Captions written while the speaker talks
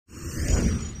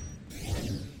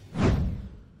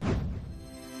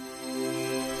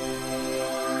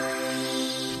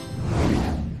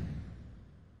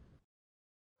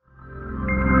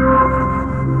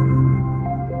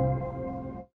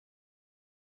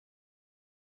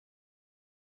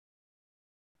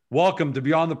Welcome to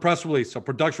Beyond the Press Release, a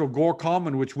production of Agoracom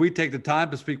in which we take the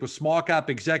time to speak with small cap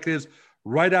executives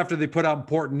right after they put out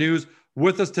important news.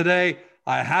 With us today,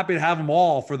 I'm happy to have them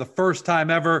all for the first time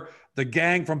ever, the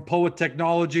gang from POET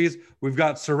Technologies. We've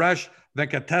got Suresh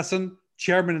Venkatesan,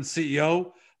 Chairman and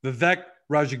CEO, Vivek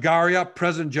Rajagaria,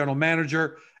 President General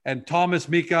Manager, and Thomas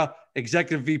Mika,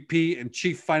 Executive VP and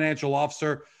Chief Financial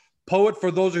Officer. POET,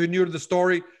 for those of you new to the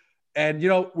story, and,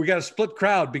 we got a split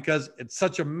crowd because it's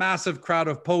such a massive crowd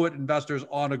of POET investors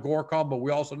on Agoracom, but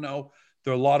we also know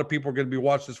there are a lot of people who are going to be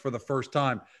watching this for the first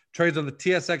time. Trades on the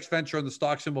TSX Venture on the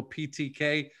stock symbol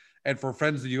PTK, and for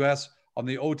friends of the US on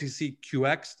the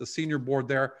OTCQX, the senior board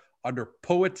there under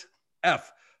POET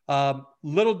F.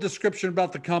 Little description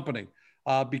about the company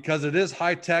because it is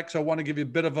high tech. So I want to give you a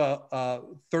bit of a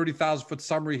 30,000 foot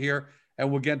summary here, and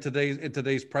we'll get in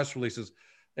today's press releases.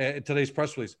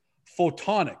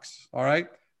 Photonics, all right?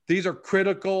 These are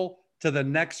critical to the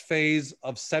next phase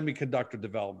of semiconductor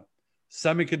development.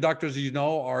 Semiconductors, as you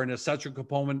know, are an essential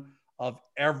component of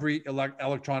every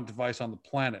electronic device on the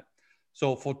planet.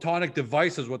 So photonic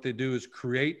devices, what they do is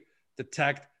create,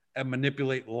 detect, and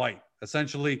manipulate light.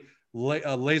 Essentially,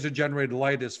 laser-generated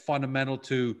light is fundamental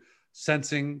to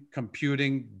sensing,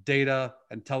 computing, data,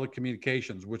 and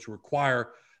telecommunications, which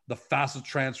require the fastest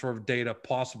transfer of data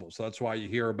possible. So that's why you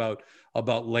hear about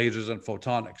lasers and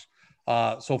photonics.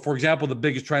 So for example, the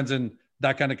biggest trends in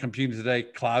that kind of computing today,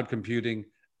 cloud computing,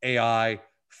 AI,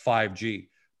 5G.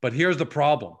 But here's the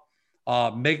problem.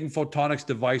 Making photonics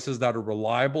devices that are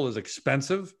reliable is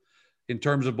expensive in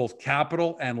terms of both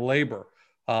capital and labor.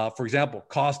 For example,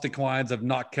 cost declines have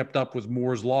not kept up with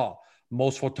Moore's law.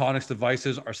 Most photonics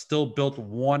devices are still built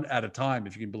one at a time,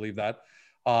 if you can believe that.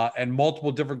 And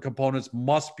multiple different components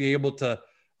must be able to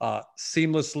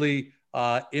seamlessly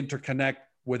interconnect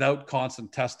without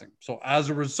constant testing. So as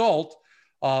a result,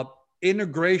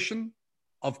 integration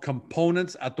of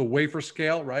components at the wafer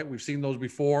scale, right? We've seen those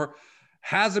before,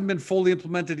 hasn't been fully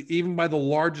implemented even by the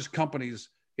largest companies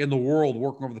in the world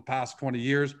working over the past 20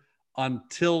 years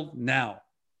until now.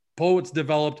 POET's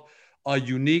developed a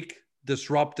unique,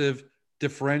 disruptive,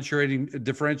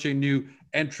 differentiating new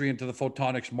entry into the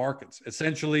photonics markets.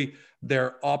 Essentially,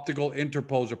 their optical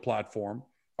interposer platform,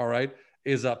 all right,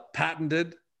 is a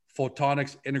patented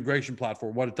photonics integration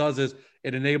platform. What it does is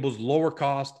it enables lower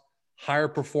cost, higher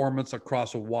performance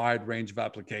across a wide range of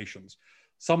applications.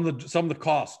 Some of the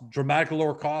costs, dramatically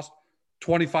lower cost,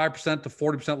 25% to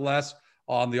 40% less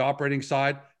on the operating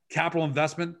side. Capital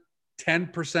investment,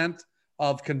 10%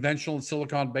 of conventional and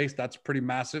silicon-based. That's pretty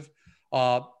massive.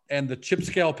 And the chip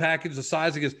scale package, the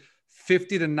sizing is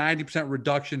 50 to 90%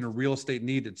 reduction in real estate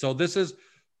needed. So this is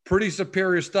pretty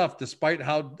superior stuff, despite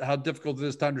how difficult it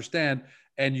is to understand.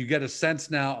 And you get a sense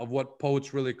now of what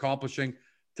POET's really accomplishing.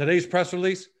 Today's press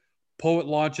release, POET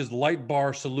launches Light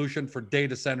Bar solution for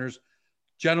data centers.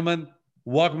 Gentlemen,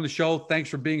 welcome to the show. Thanks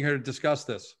for being here to discuss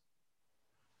this.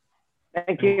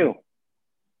 Thank you.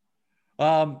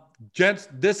 Gents,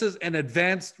 this is an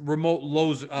advanced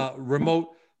remote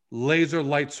laser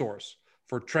light source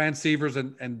for transceivers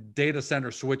and data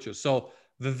center switches. So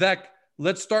Vivek,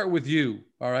 let's start with you,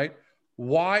 all right?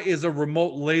 Why is a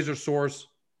remote laser source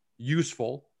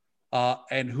useful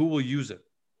and who will use it?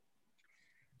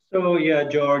 So yeah,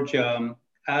 George,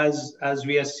 as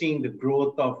we are seeing the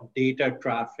growth of data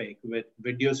traffic with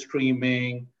video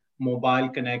streaming, mobile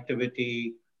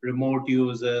connectivity, remote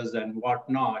users and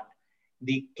whatnot,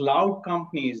 the cloud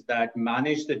companies that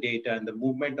manage the data and the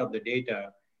movement of the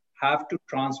data have to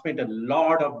transmit a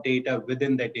lot of data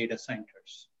within their data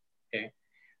centers, okay?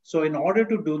 So in order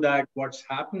to do that, what's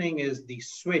happening is the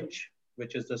switch,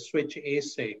 which is the switch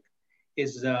ASIC,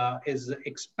 is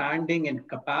expanding in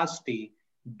capacity,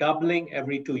 doubling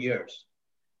every 2 years.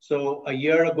 So a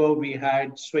year ago, we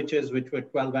had switches which were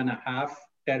 12.5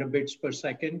 terabits per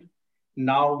second.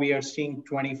 Now we are seeing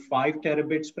 25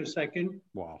 terabits per second.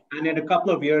 Wow. And in a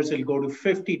couple of years, it'll go to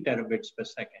 50 terabits per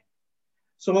second.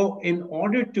 So in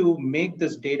order to make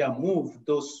this data move,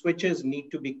 those switches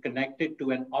need to be connected to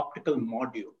an optical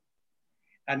module.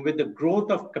 And with the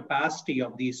growth of capacity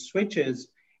of these switches,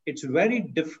 it's very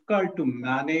difficult to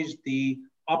manage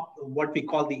what we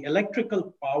call the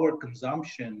electrical power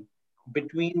consumption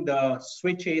between the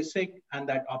switch ASIC and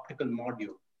that optical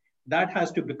module. That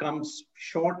has to become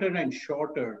shorter and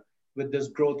shorter with this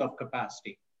growth of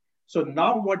capacity. So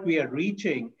now what we are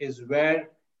reaching is where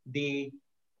the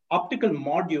optical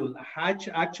module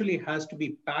actually has to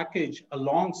be packaged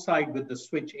alongside with the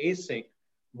switch ASIC,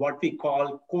 what we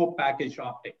call co-packaged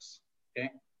optics,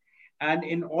 okay? And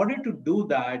in order to do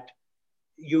that,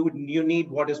 you need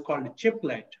what is called a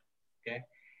chiplet, okay?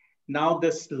 Now,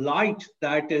 this light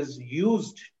that is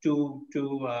used to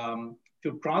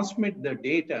transmit the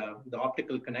data, the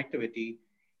optical connectivity,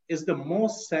 is the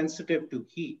most sensitive to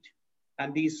heat.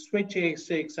 And these switch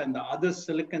ASICs and the other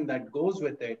silicon that goes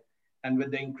with it, and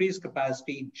with the increased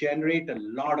capacity, generate a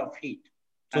lot of heat.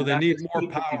 So and they that need is more heat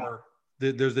demand. power.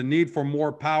 There's a need for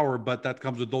more power, but that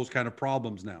comes with those kind of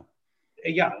problems now.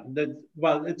 Yeah,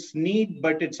 well, it's neat,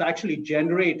 but it's actually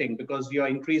generating because you're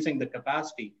increasing the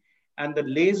capacity. And the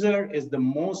laser is the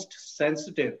most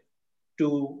sensitive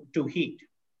to heat.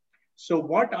 So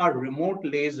what our remote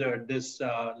laser, this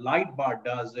light bar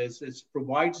does is it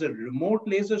provides a remote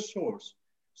laser source.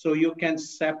 So you can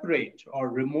separate or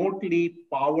remotely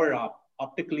power up,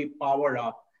 optically power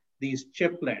up these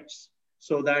chiplets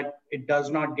so that it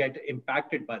does not get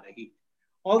impacted by the heat.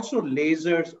 Also,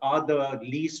 lasers are the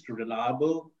least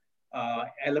reliable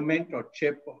element or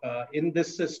chip in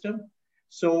this system.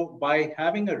 So by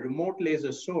having a remote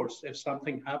laser source, if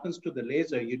something happens to the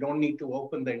laser, you don't need to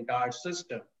open the entire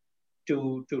system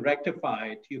to rectify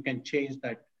it. You can change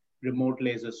that remote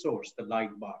laser source, the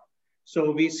light bar.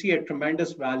 So we see a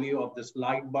tremendous value of this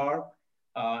light bar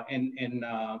in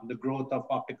the growth of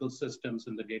optical systems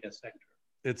in the data center.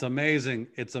 It's amazing.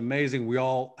 It's amazing.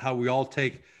 How we all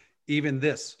take even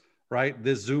this, right?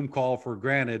 This Zoom call for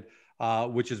granted,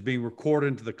 which is being recorded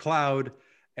into the cloud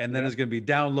and then is going to be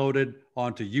downloaded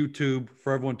onto YouTube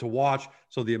for everyone to watch.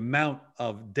 So the amount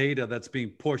of data that's being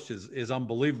pushed is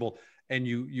unbelievable. And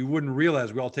you wouldn't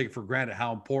realize, we all take it for granted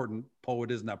how important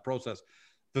POET is in that process.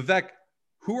 Vivek,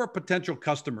 who are potential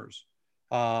customers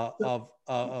of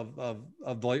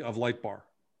Lightbar?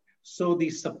 So the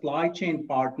supply chain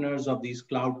partners of these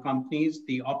cloud companies,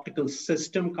 the optical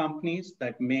system companies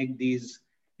that make these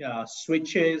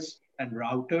switches and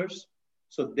routers,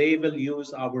 so they will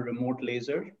use our remote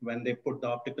laser when they put the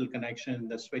optical connection in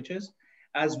the switches,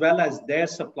 as well as their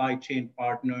supply chain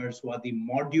partners who are the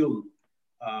module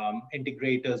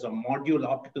integrators or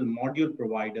optical module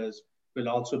providers will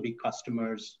also be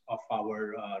customers of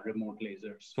our remote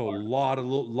lasers. So a lot of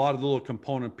little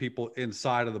component people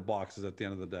inside of the boxes at the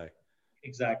end of the day.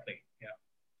 Exactly. Yeah.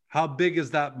 How big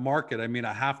is that market? I mean,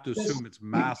 I have to assume it's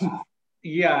massive.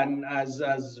 Yeah, and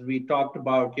as we talked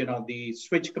about, the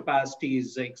switch capacity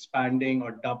is expanding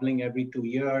or doubling every 2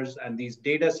 years, and these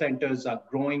data centers are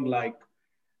growing like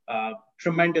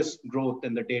tremendous growth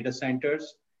in the data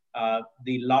centers.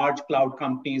 The large cloud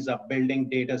companies are building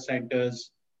data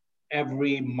centers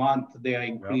every month. They are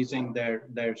increasing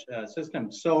their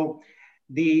systems. So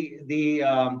the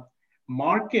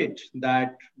market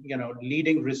that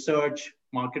leading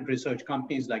market research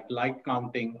companies like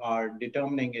LightCounting are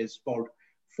determining is about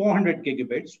 400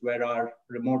 gigabits, where our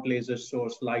remote laser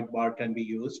source Lightbar can be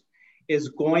used, is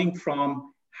going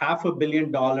from $500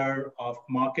 million of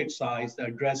market size, the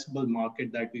addressable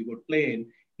market that we would play in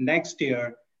next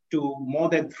year, to more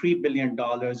than $3 billion in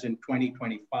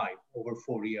 2025 over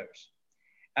 4 years.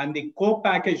 And the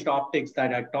co-packaged optics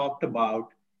that I talked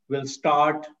about will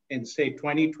start in, say,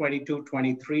 2022,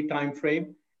 23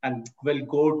 timeframe, and will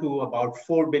go to about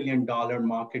 $4 billion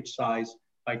market size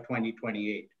by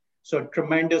 2028. So a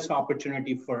tremendous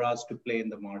opportunity for us to play in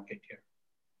the market here.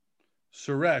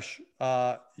 Suresh,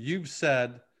 you've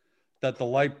said that the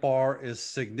Lightbar is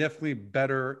significantly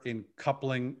better in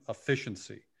coupling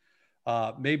efficiency.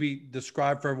 Maybe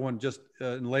describe for everyone just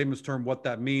in layman's term what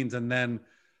that means, and then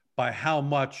by how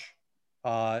much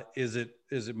is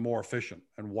it more efficient,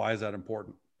 and why is that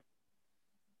important?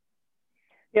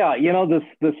 Yeah,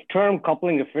 this term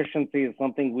coupling efficiency is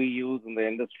something we use in the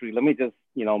industry. Let me just,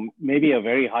 maybe a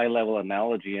very high level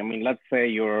analogy. I mean, let's say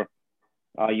you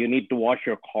need to wash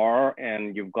your car,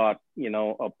 and you've got,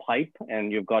 a pipe,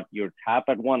 and you've got your tap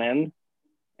at one end,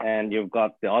 and you've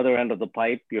got the other end of the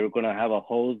pipe. You're going to have a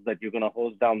hose that you're going to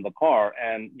hose down the car.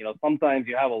 And, sometimes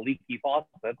you have a leaky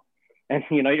faucet, and,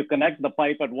 you connect the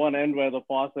pipe at one end where the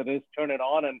faucet is, turn it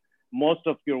on, and most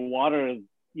of your water is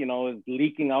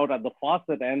leaking out at the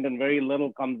faucet end, and very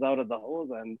little comes out at the hose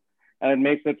end, and it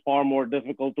makes it far more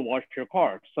difficult to wash your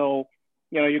car. So,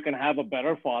 you can have a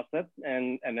better faucet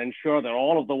and ensure that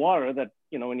all of the water that,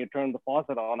 when you turn the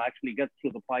faucet on, actually gets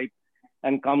through the pipe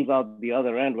and comes out the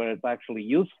other end where it's actually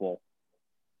useful.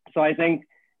 So I think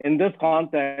in this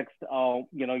context,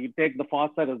 you take the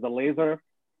faucet as the laser,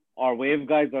 our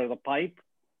waveguides are the pipe,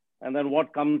 and then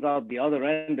what comes out the other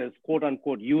end is quote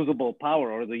unquote usable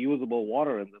power, or the usable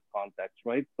water in this context,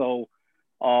 right? So,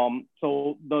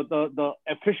 the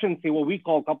efficiency, what we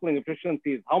call coupling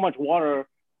efficiency, is how much water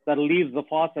that leaves the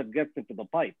faucet gets into the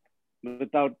pipe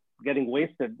without getting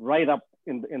wasted right up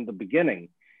in the beginning.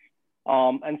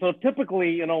 And so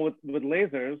typically, with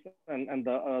lasers and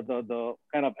the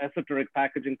kind of esoteric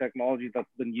packaging technology that's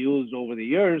been used over the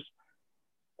years,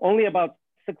 only about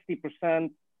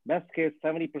 60%, best case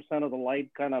 70% of the light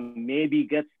kind of maybe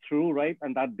gets through, right?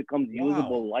 And that becomes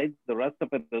usable light. The rest of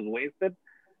it is wasted.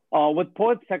 With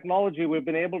POET's technology, we've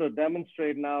been able to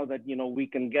demonstrate now that we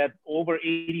can get over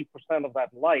 80% of that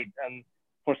light. And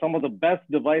for some of the best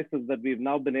devices that we've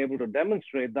now been able to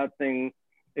demonstrate, that thing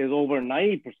is over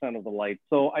 90% of the light.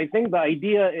 So I think the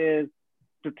idea is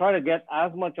to try to get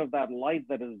as much of that light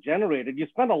that is generated. You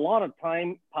spend a lot of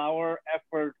time, power,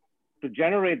 effort to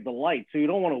generate the light. So you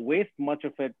don't want to waste much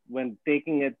of it when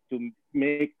taking it to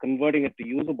converting it to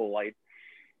usable light.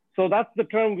 So that's the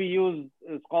term we use.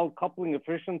 It's called coupling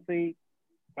efficiency.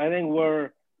 I think we're,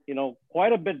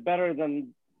 quite a bit better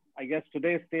than, I guess,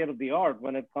 today's state of the art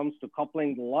when it comes to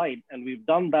coupling the light. And we've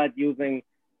done that using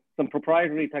some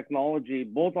proprietary technology,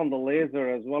 both on the laser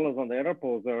as well as on the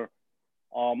interposer.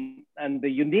 And the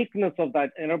uniqueness of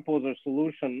that interposer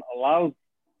solution allows,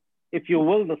 if you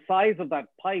will, the size of that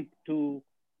pipe to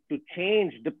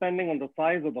change depending on the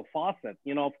size of the faucet.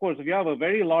 Of course, if you have a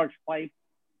very large pipe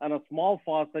and a small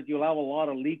faucet, you'll have a lot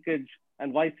of leakage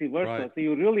and vice versa. Right. So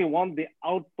you really want the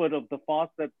output of the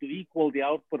faucet to equal the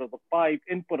output of the pipe,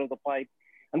 input of the pipe.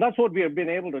 And that's what we have been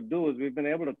able to do, is we've been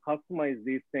able to customize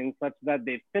these things such that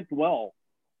they fit well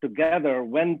together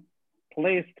when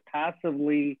placed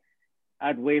passively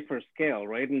at wafer scale,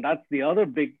 right? And that's the other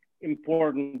big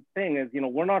important thing is,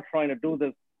 we're not trying to do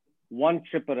this one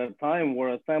chip at a time.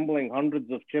 We're assembling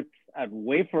hundreds of chips at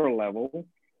wafer level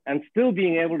and still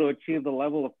being able to achieve the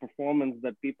level of performance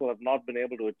that people have not been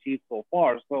able to achieve so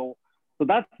far. So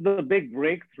that's the big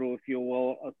breakthrough, if you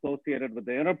will, associated with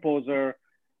the interposer.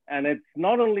 And it's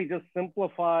not only just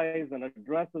simplifies and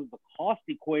addresses the cost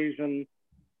equation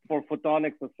for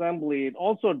photonics assembly, it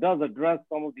also does address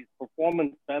some of these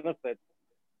performance benefits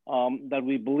that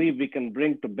we believe we can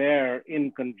bring to bear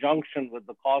in conjunction with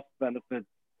the cost benefits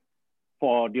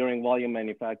during volume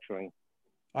manufacturing.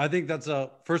 I think that's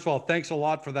first of all, thanks a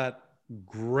lot for that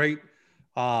great,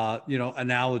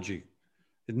 analogy.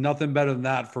 Nothing better than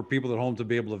that for people at home to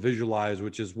be able to visualize,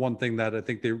 which is one thing that I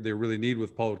think they really need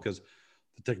with POET, because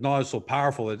the technology is so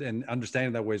powerful and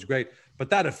understanding that way is great. But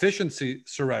that efficiency,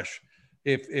 Suresh,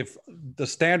 if the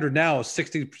standard now is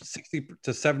 60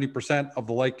 to 70% of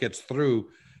the light gets through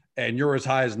and you're as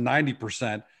high as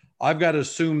 90%, I've got to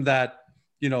assume that,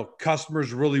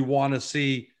 customers really want to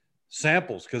see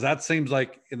samples, because that seems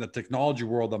like in the technology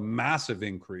world, a massive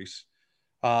increase.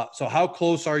 So how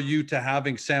close are you to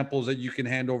having samples that you can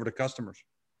hand over to customers?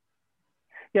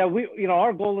 Yeah,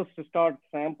 our goal is to start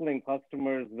sampling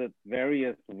customers with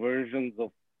various versions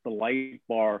of the light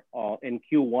bar in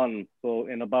Q1. So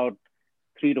in about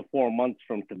 3 to 4 months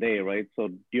from today, right? So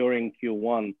during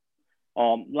Q1,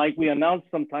 like we announced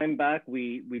some time back,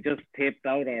 we just taped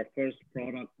out our first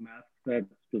product mask sets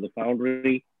to the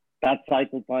foundry. That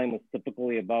cycle time is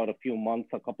typically about a few months,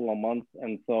 a couple of months.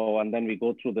 And then we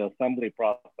go through the assembly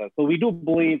process. So we do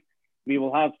believe we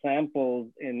will have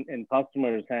samples in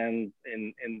customers' hands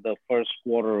in the first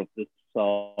quarter of this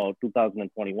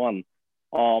 2021.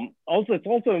 Also, it's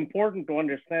also important to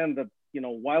understand that,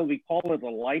 while we call it a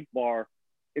light bar,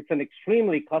 it's an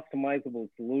extremely customizable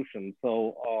solution.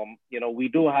 So, we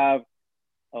do have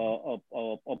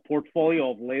a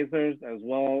portfolio of lasers as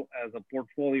well as a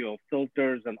portfolio of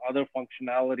filters and other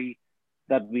functionality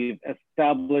that we've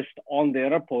established on the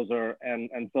interposer.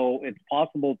 And so it's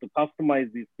possible to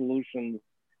customize these solutions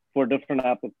for different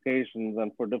applications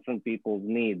and for different people's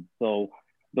needs. So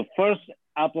the first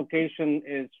application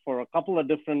is for a couple of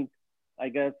different, I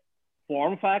guess,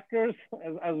 form factors,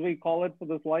 as we call it, for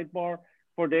this light bar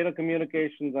for data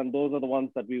communications. And those are the ones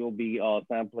that we will be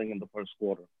sampling in the first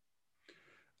quarter.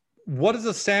 What does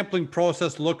the sampling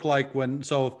process look like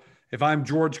so if I'm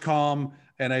George Com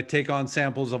and I take on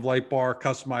samples of light bar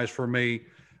customized for me,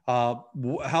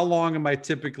 how long am I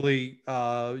typically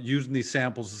using these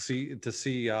samples to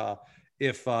see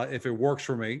if it works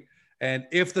for me? And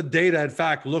if the data in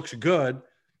fact looks good,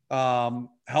 how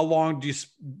long do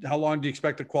you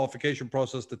expect the qualification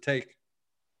process to take?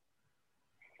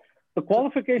 The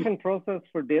qualification process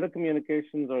for data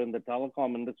communications or in the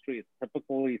telecom industry is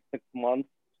typically 6 months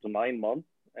to 9 months.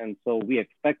 And so we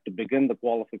expect to begin the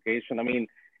qualification. I mean,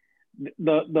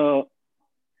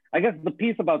 I guess the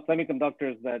piece about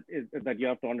semiconductors that you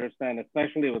have to understand,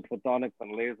 especially with photonics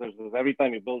and lasers, is every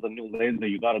time you build a new laser,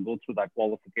 you got to go through that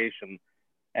qualification.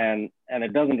 And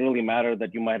it doesn't really matter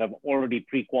that you might have already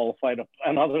pre-qualified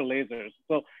another lasers.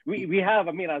 So we have,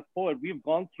 I mean, as POET, we've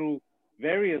gone through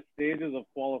various stages of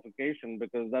qualification,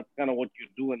 because that's kind of what you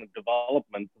do in a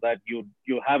development, so that you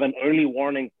have an early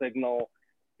warning signal.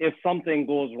 If something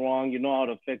goes wrong, you know how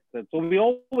to fix it. So we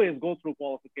always go through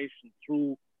qualification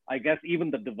through, I guess, even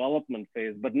the development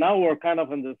phase. But now we're kind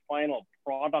of in this final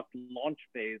product launch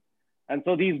phase. And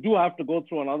so these do have to go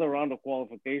through another round of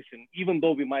qualification, even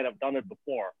though we might have done it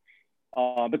before,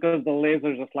 because the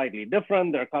lasers are slightly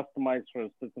different. They're customized for a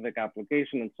specific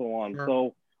application and so on. Sure.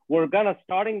 So we're kind of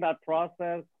starting that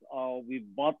process. We've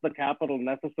bought the capital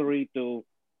necessary to,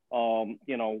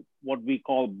 what we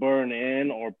call burn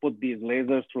in or put these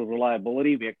lasers through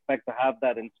reliability. We expect to have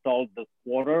that installed this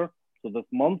quarter, so this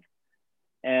month.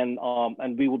 And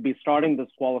we will be starting this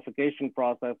qualification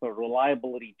process or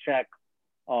reliability check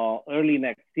early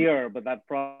next year, but that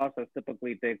process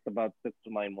typically takes about 6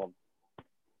 to 9 months.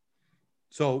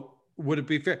 So would it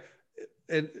be fair,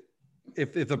 and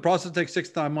if the process takes 6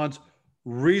 to 9 months,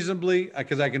 reasonably,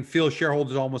 because I can feel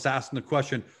shareholders almost asking the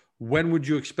question, when would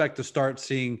you expect to start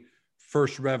seeing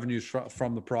first revenues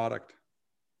from the product?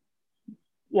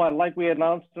 Well, like we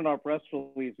announced in our press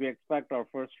release, we expect our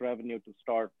first revenue to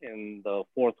start in the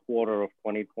fourth quarter of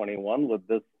 2021 with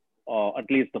this, at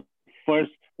least the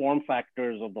first form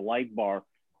factors of the light bar.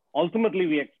 Ultimately,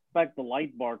 we expect the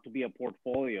light bar to be a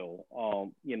portfolio,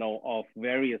 of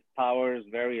various powers,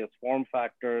 various form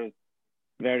factors,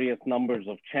 various numbers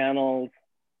of channels.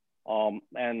 But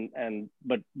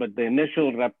the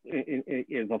initial rep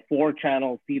is a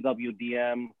 4-channel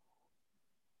CWDM,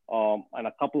 and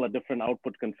a couple of different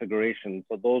output configurations.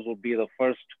 So those will be the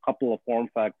first couple of form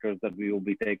factors that we will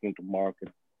be taking to market.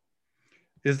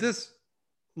 Is this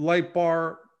light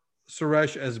bar,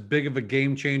 Suresh, as big of a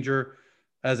game changer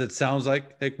as it sounds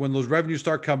like? Like when those revenues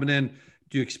start coming in,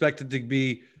 do you expect it to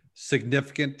be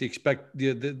significant? Do you expect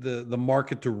the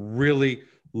market to really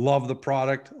love the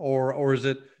product, or is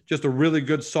it just a really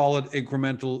good, solid,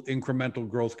 incremental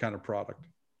growth kind of product?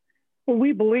 Well,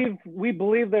 we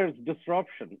believe there's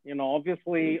disruption.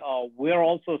 Obviously, we're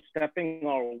also stepping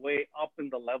our way up in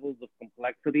the levels of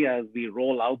complexity as we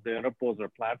roll out the interposer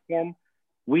platform.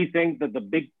 We think that the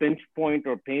big pinch point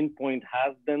or pain point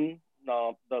has been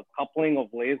the coupling of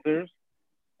lasers,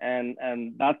 and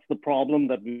that's the problem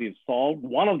that we've solved.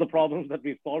 One of the problems that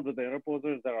we've solved with the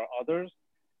interposers, there are others.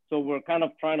 So we're kind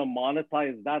of trying to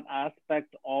monetize that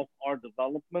aspect of our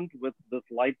development with this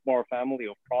light bar family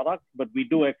of products, but we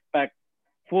do expect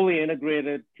fully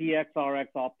integrated TX-RX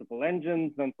optical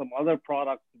engines and some other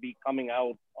products to be coming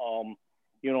out,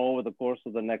 over the course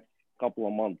of the next couple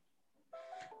of months.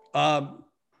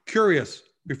 Curious,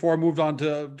 before I moved on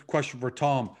to a question for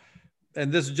Tom,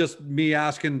 and this is just me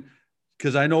asking,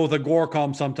 because I know with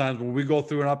Agoracom sometimes when we go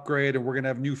through an upgrade and we're going to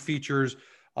have new features,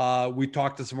 we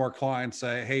talk to some of our clients,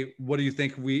 say, hey, what do you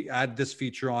think if we add this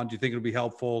feature on? Do you think it'll be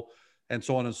helpful? And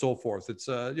so on and so forth. It's,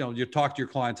 you talk to your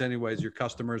clients anyways, your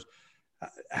customers.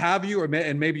 Have you,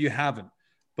 and maybe you haven't,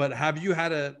 but have you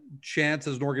had a chance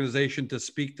as an organization to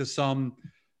speak to some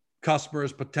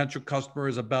customers, potential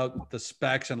customers, about the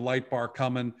specs and light bar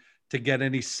coming, to get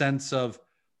any sense of,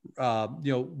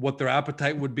 what their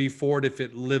appetite would be for it if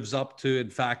it lives up to, in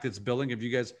fact, its billing? Have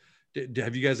you guys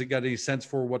got any sense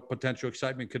for what potential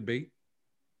excitement could be?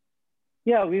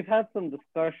 Yeah, we've had some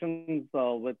discussions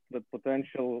with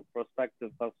potential prospective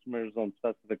customers on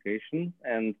specifications.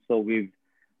 And so we've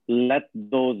let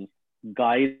those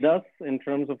guide us in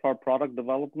terms of our product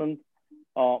development.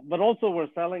 But also we're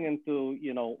selling into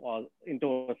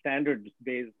a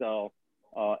standards-based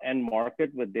end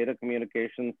market with data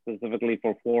communications, specifically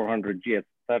for 400G, et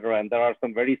cetera. And there are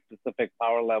some very specific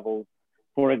power levels,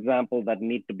 for example, that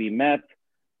need to be met,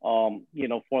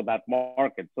 for that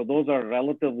market. So those are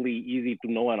relatively easy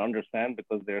to know and understand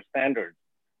because they're standards.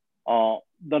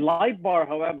 The light bar,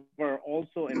 however,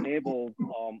 also enables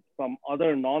some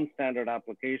other non-standard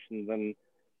applications, and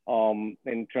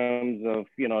in terms of,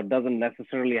 it doesn't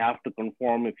necessarily have to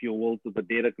conform, if you will, to the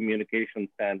data communication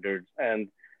standards. And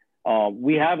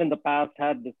we have in the past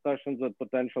had discussions with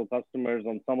potential customers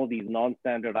on some of these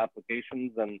non-standard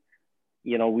applications, and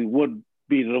we would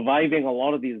be reviving a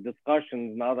lot of these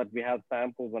discussions now that we have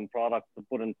samples and products to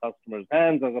put in customers'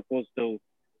 hands, as opposed to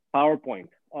PowerPoint,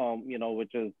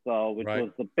 which Right.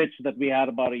 was the pitch that we had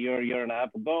about a year and a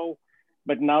half ago.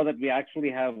 But now that we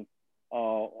actually have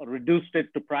reduced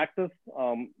it to practice,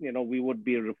 we would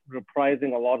be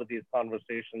reprising a lot of these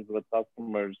conversations with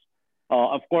customers.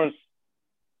 Of course,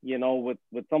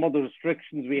 with some of the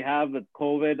restrictions we have with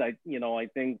COVID, I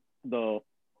think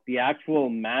the actual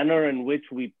manner in which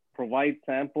we provide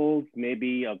samples,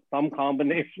 maybe some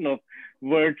combination of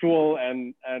virtual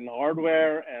and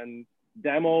hardware and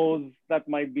demos that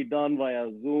might be done via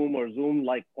Zoom or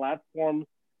Zoom-like platforms.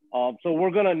 So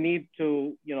we're going to need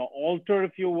to, alter,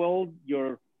 if you will,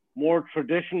 your more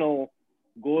traditional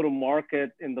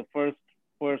go-to-market in the first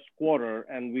quarter,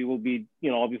 and we will be,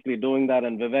 obviously doing that.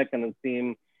 And Vivek and his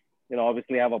team,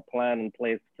 obviously have a plan in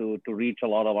place to reach a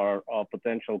lot of our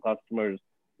potential customers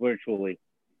virtually.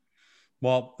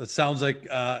 Well, it sounds like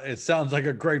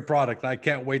a great product. I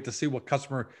can't wait to see what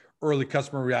early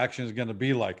customer reaction is going to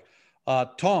be like.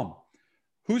 Tom,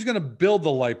 who's going to build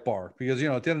the light bar? Because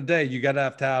at the end of the day, you got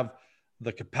to have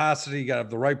the capacity, you got to have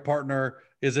the right partner.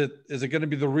 Is it going to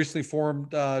be the recently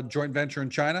formed joint venture in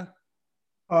China?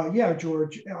 Yeah,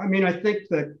 George. I mean, I think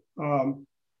that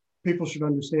people should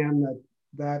understand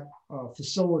that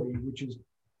facility, which is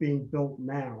being built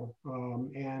now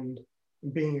and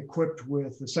being equipped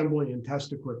with assembly and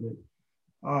test equipment,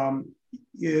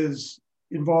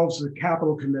 involves a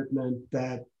capital commitment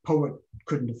that POET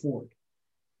couldn't afford.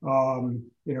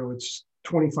 It's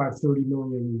 $25-30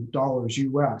 million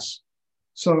US.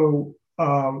 So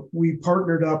we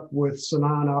partnered up with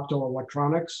Sanan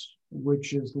Optoelectronics,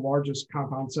 which is the largest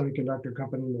compound semiconductor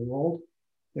company in the world.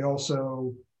 They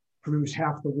also produce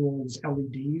half the world's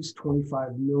LEDs,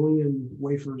 25 million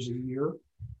wafers a year.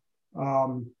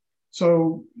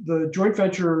 So the joint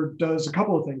venture does a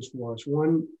couple of things for us.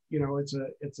 One, it's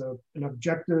an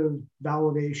objective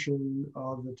validation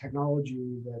of the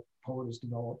technology that POET has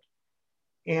developed,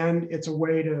 and it's a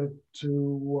way to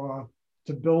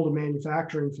build a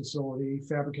manufacturing facility,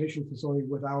 fabrication facility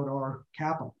without our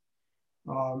capital.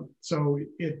 So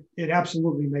it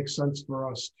absolutely makes sense for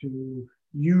us to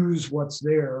use what's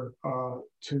there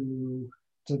to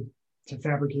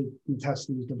fabricate and test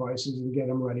these devices and get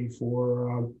them ready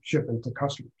for shipment to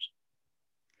customers.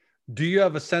 Do you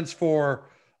have a sense for?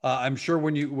 I'm sure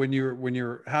when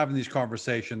you're having these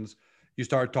conversations, you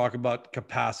start talking about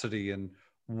capacity and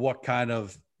what kind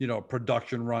of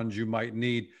production runs you might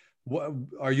need. What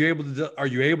are you able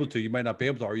to? You might not be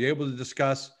able to. Are you able to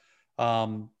discuss?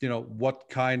 What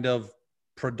kind of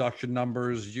production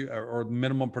numbers or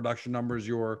minimum production numbers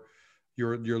you're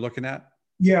looking at?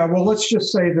 Yeah, well, let's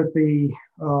just say that the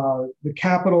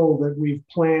capital that we've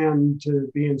planned to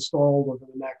be installed over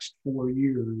the next 4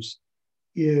 years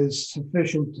is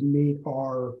sufficient to meet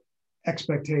our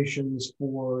expectations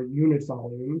for unit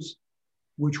volumes,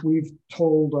 which we've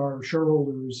told our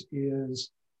shareholders is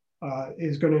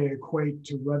going to equate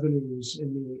to revenues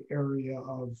in the area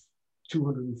of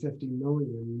 $250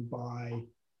 million by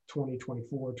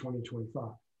 2024,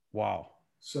 2025. Wow.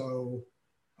 So,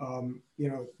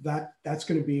 that's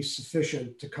going to be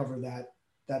sufficient to cover that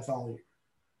volume.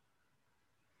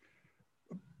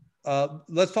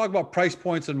 Let's talk about price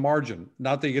points and margin.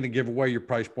 Not that you're going to give away your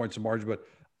price points and margin, but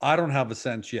I don't have a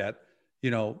sense yet.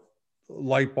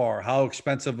 Light bar, how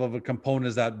expensive of a component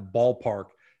is that ballpark,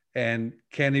 and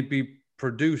can it be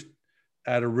produced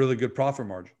at a really good profit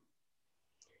margin?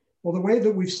 Well, the way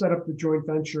that we've set up the joint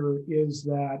venture is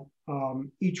that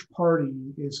each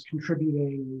party is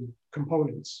contributing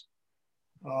components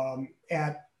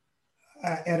at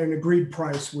an agreed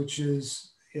price, which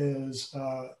is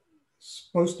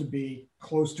supposed to be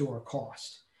close to our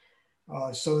cost,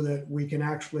 so that we can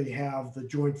actually have the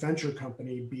joint venture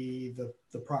company be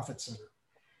the profit center.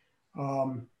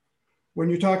 When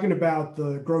you're talking about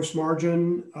the gross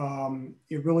margin,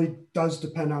 it really does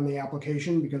depend on the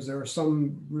application, because there are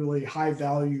some really high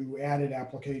value added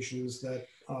applications that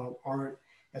aren't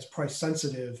as price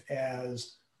sensitive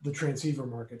as the transceiver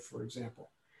market, for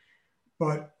example.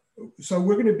 But so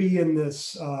we're going to be in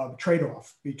this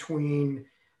trade-off between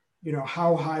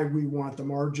how high we want the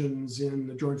margins in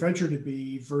the joint venture to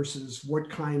be versus what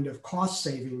kind of cost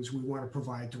savings we want to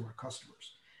provide to our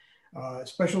customers.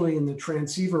 Especially in the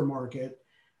transceiver market,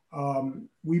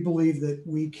 we believe that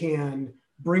we can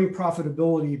bring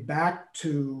profitability back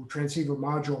to transceiver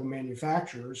module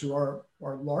manufacturers who are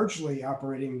largely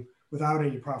operating without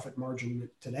any profit margin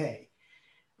today.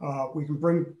 We can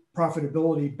bring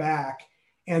profitability back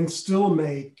and still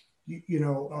make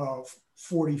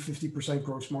 40-50%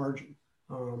 gross margin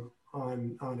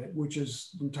on it, which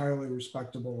is entirely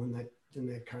respectable in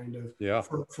that kind of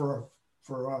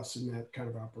for us in that kind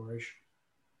of operation.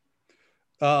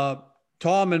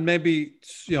 Tom, and maybe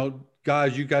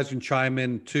guys, you guys can chime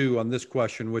in too on this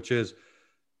question, which is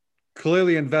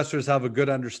clearly investors have a good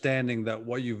understanding that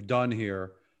what you've done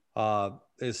here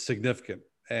is significant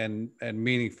and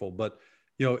meaningful, but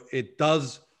it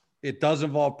does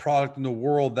involve product in the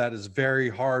world that is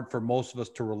very hard for most of us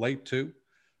to relate to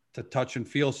touch and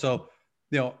feel. So,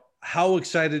 how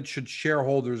excited should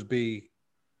shareholders be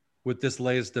with this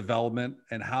latest development,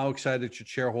 and how excited should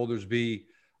shareholders be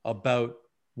about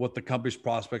what the company's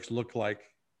prospects look like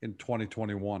in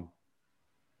 2021?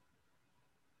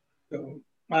 So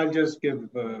I'll just give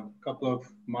a couple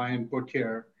of my input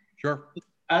here. Sure.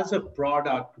 As a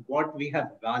product, what we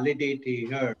have validated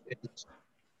here is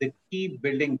the key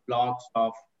building blocks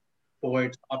of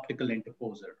POET's optical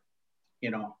interposer.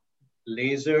 You know,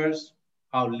 lasers,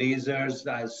 how lasers,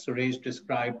 as Suresh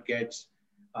described, gets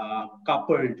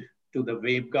coupled to the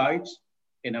waveguides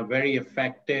in a very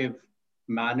effective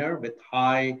manner with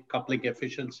high coupling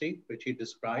efficiency, which he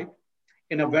described,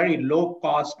 in a very low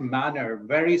cost manner,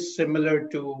 very similar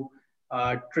to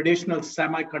traditional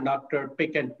semiconductor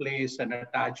pick and place and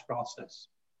attach process.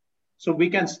 So we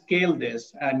can scale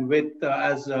this. And with,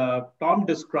 as Tom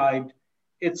described,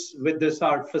 it's with this,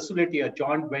 our facility, a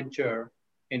joint venture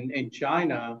in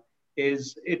China,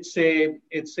 it's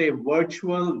a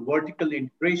virtual vertical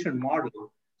integration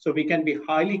model. So we can be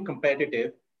highly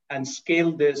competitive and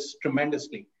scale this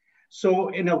tremendously. So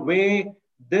in a way,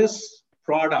 this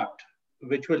product,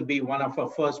 which will be one of our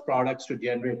first products to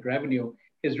generate revenue,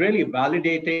 is really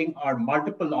validating our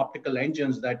multiple optical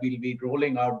engines that we'll be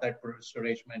rolling out that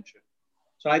Suresh mentioned.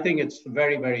 So I think it's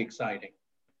very, very exciting.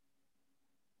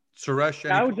 Suresh,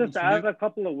 I would just add a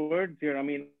couple of words here. I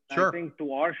mean, sure. I think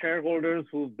to our shareholders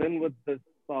who've been with this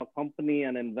company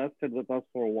and invested with us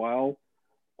for a while,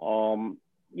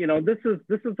 you know, this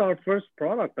is our first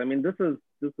product. I mean, this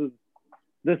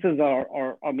is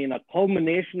our I mean, a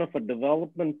culmination of a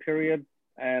development period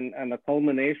and a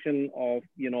culmination of,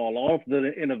 you know, a lot of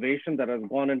the innovation that has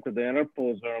gone into the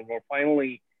interposer. And we're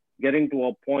finally getting to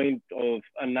a point of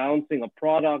announcing a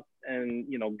product and,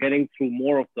 you know, getting through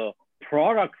more of the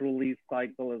product release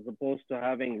cycle as opposed to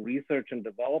having research and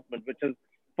development, which has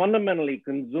fundamentally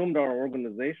consumed our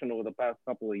organization over the past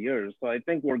couple of years. So I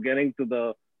think we're getting to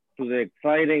the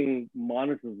exciting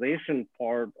monetization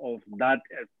part of that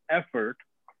effort,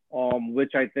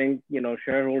 which I think, you know,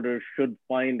 shareholders should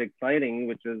find exciting,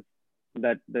 which is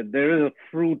that there is a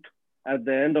fruit at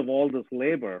the end of all this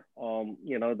labor,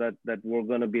 you know, that we're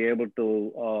going to be able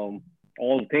to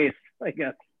all taste, I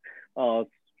guess,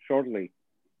 shortly.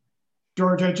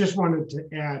 George, I just wanted to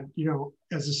add, you know,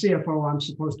 as a CFO, I'm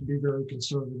supposed to be very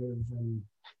conservative and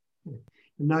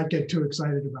not get too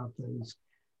excited about things.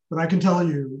 But I can tell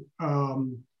you,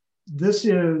 this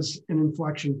is an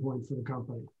inflection point for the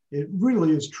company. It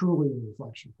really is truly an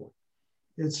inflection point.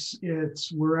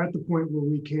 We're at the point where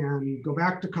we can go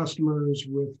back to customers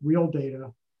with real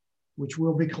data, which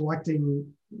we'll be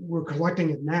collecting. We're collecting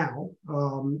it now,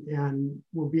 and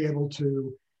we'll be able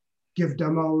to give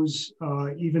demos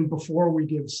even before we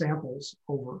give samples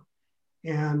over.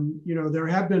 And, you know, there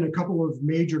have been a couple of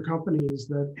major companies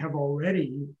that have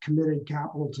already committed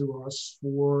capital to us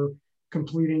for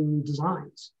completing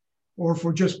designs or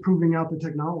for just proving out the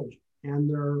technology. And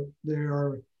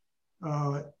they're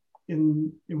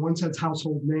in one sense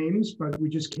household names, but we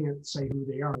just can't say who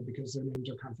they are because their names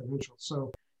are confidential.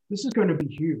 So this is going to be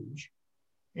huge.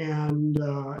 And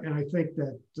I think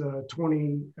that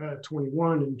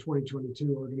 2021 and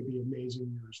 2022 are going to be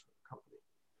amazing years for the company.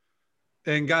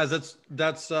 And guys,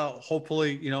 that's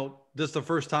hopefully, you know, this is the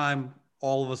first time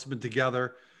all of us have been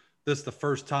together. This is the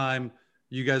first time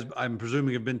you guys, I'm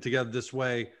presuming, have been together this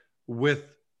way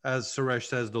with, as Suresh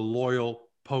says, the loyal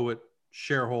POET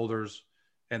shareholders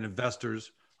and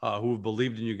investors who have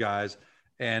believed in you guys,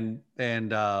 and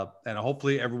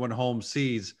hopefully everyone home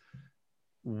sees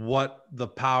what the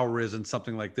power is in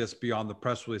something like this beyond the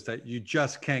press release that you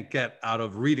just can't get out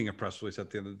of reading a press release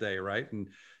at the end of the day, right? And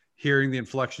hearing the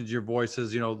inflections of your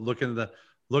voices, you know, looking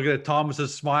at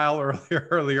Thomas's smile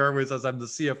earlier when he says I'm the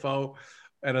CFO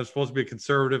and I'm supposed to be a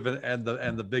conservative, and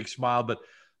the big smile, but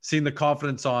seeing the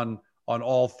confidence on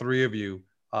all three of you,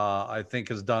 I think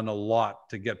has done a lot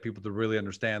to get people to really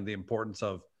understand the importance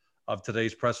of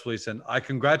today's press release. And I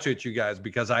congratulate you guys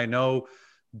because I know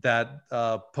that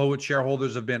POET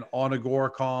shareholders have been on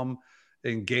Agoracom,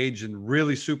 engaged in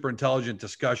really super intelligent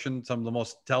discussion, some of the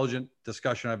most intelligent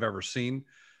discussion I've ever seen.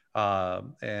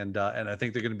 And I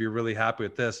think they're going to be really happy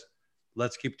with this.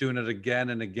 Let's keep doing it again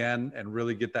and again and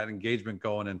really get that engagement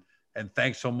going. And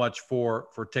thanks so much for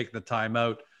taking the time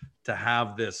out to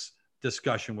have this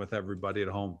discussion with everybody at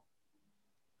home.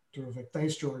 Terrific.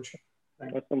 Thanks, George.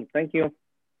 Awesome. Thank you.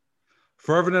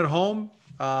 For everyone at home,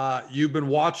 you've been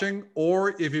watching, or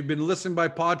if you've been listening by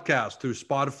podcast through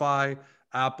Spotify,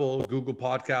 Apple, Google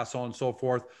Podcasts, so on and so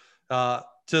forth,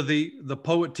 to the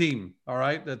POET team, all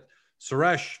right? That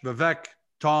Suresh, Vivek,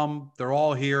 Tom, they're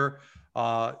all here.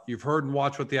 You've heard and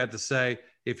watched what they had to say.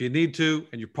 If you need to,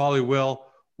 and you probably will,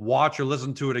 watch or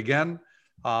listen to it again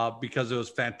because it was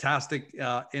fantastic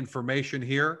information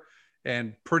here.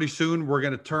 And pretty soon we're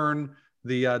going to turn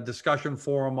the discussion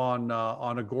forum on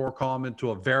Agoracom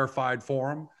into a verified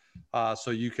forum.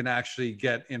 so you can actually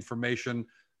get information,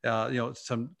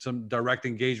 some direct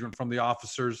engagement from the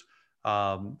officers,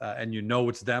 and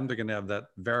it's them. They're going to have that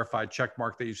verified check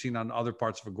mark that you've seen on other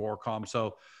parts of Agoracom.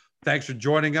 So thanks for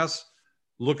joining us.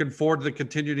 Looking forward to the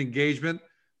continued engagement.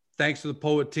 Thanks to the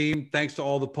POET team. Thanks to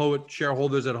all the POET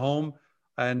shareholders at home,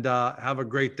 and have a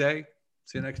great day.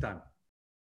 See you next time.